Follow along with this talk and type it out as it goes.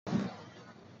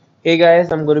Hey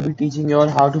guys, I'm going to be teaching you all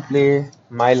how to play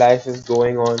My Life is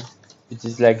Going On, which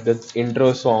is like the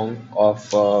intro song of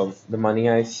the Money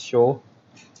Heist show.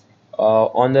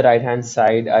 On the right hand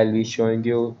side, I'll be showing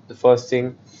you the first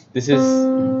thing. This is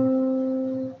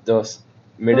the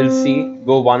middle C.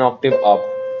 Go one octave up,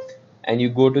 and you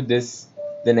go to this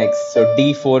the next. So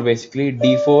D4 basically,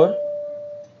 D4,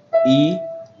 E,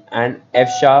 and F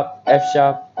sharp, F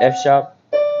sharp, F sharp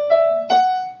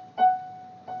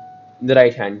in the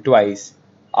right hand twice.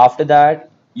 After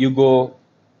that, you go.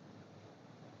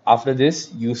 After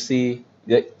this, you see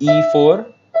the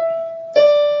E4,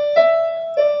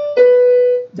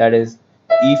 that is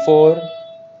E4,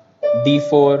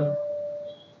 D4,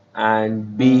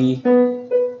 and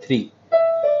B3.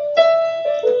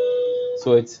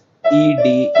 So it's E,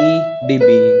 D, E, D,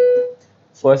 B.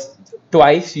 First,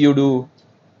 twice you do.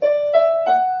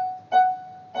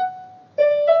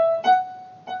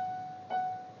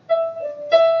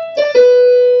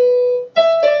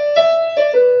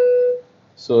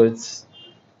 So it's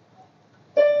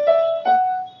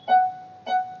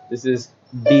this is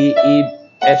D, E,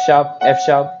 F sharp, F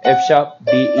sharp, F sharp,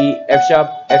 D, E, F sharp,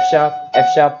 F sharp,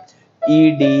 F sharp,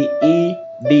 E, D, E,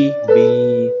 D,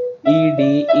 B, E,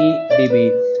 D, E, D,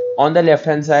 B. On the left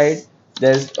hand side,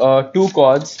 there's two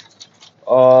chords,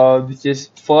 which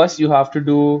is first you have to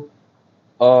do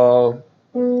uh,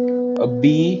 a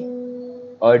B,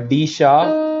 a D sharp,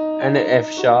 and an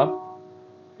F sharp,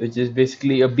 which is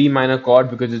basically a B minor chord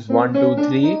because it's 1, 2,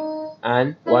 3,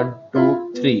 and 1,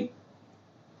 2, 3.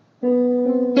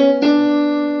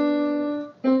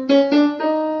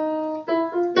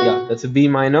 Yeah, that's a B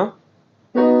minor.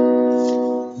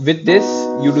 With this,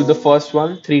 you do the first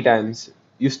one 3 times.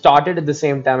 You start it at the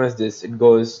same time as this. It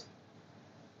goes,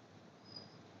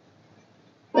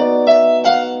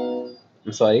 I'm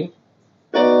sorry,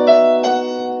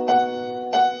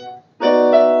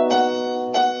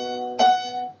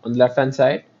 on the left hand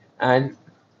side, and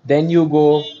then you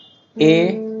go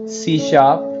A, C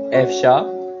sharp, F sharp.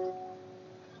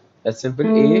 That's simple.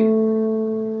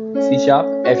 A, C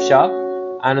sharp, F sharp,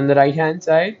 and on the right hand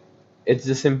side, it's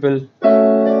the simple.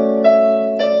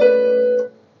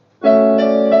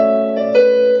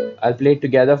 I'll play it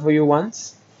together for you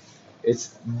once. It's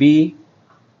B,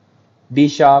 D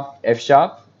sharp, F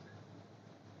sharp,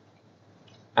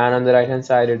 and on the right hand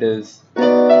side it is.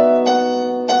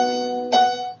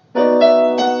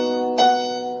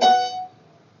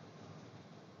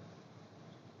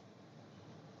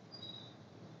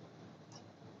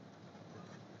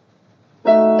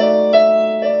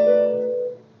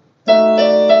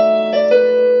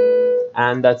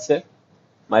 And that's it.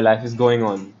 My life is going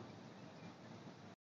on.